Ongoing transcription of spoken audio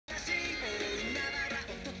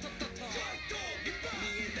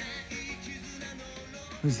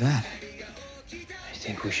Who's that? I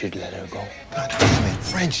think we should let her go. God damn it,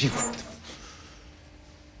 Frenchie.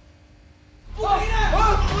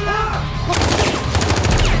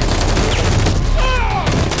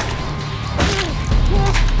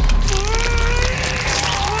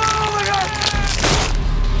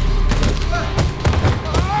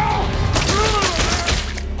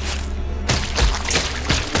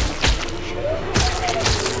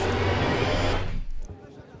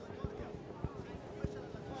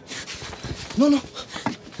 No, no.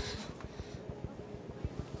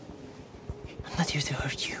 I'm not here to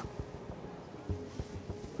hurt you.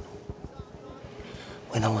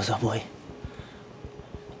 When I was a boy,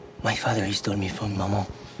 my father, he stole me from Maman.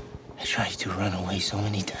 I tried to run away so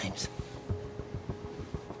many times.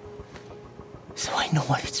 So I know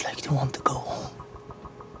what it's like to want to go home.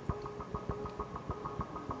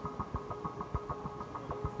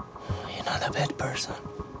 You're not a bad person.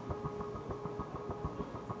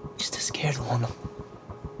 Just a scared one.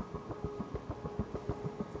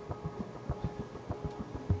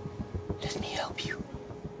 Let me help you.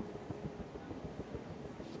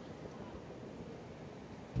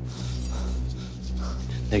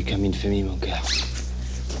 They're coming for me, mon cœur.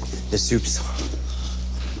 The soups.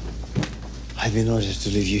 I've been ordered to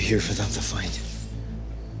leave you here for them to find.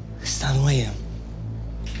 It's not who I am.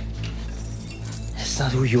 It's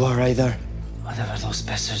not who you are either. Whatever those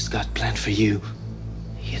bastards got planned for you,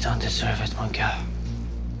 you don't deserve it, mon cœur.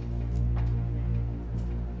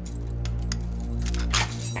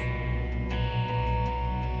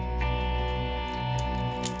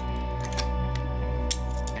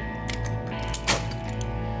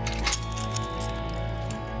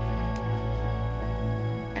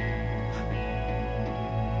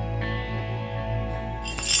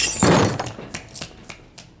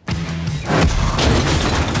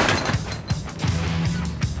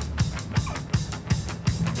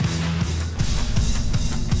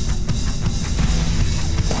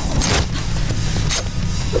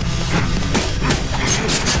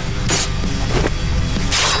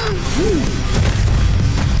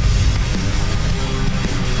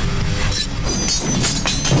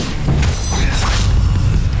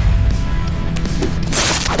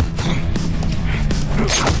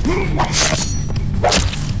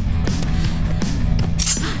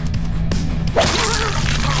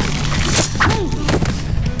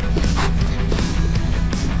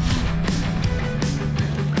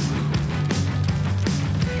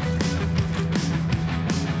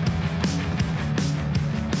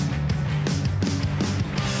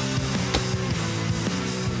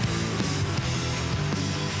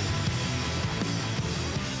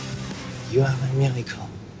 You are a miracle.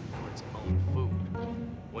 For its own food.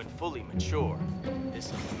 When fully mature,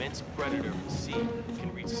 this immense predator of the sea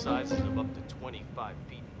can reach sizes of up to 25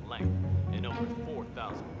 feet in length and over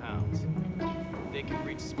 4,000 pounds. They can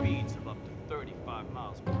reach speeds of up to 35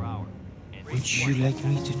 miles per hour. And Would you like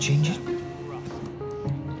me to change it?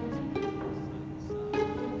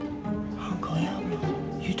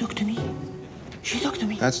 Incroyable. You talk to me. She talked to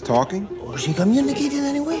me. That's talking? Oh, she communicated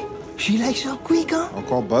anyway. She likes her quick, huh? I'll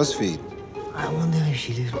call BuzzFeed. I wonder if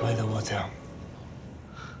she lives by the water.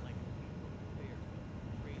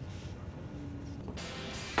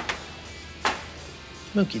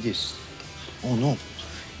 Look at this. Oh no,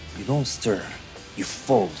 you don't stir. You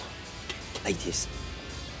fold. Like this.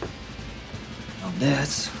 Now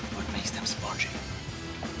that's what makes them spongy.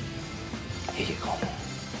 Here you go.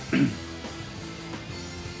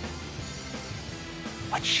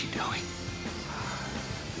 What's she doing?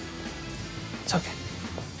 It's okay.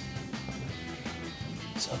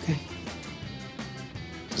 It's okay.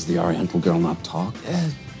 Does the Oriental girl not talk?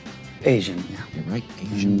 Asian. Yeah, you're right,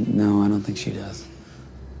 Asian. No, I don't think she does.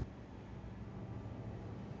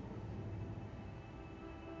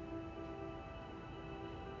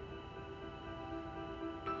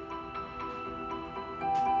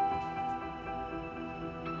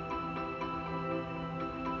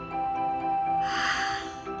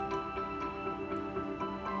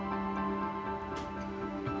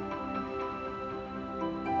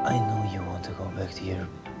 I know you want to go back to your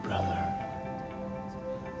brother.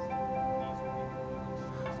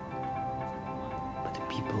 But the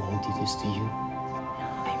people who did this to you,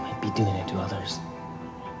 they might be doing it to others.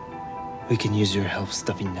 We can use your help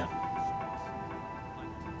stopping them.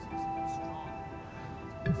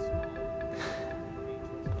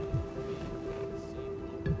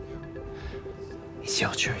 It's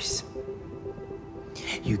your choice.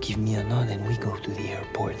 You give me a nod and we go to the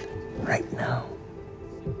airport right now.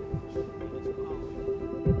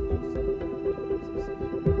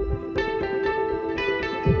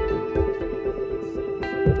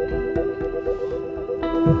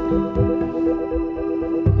 you.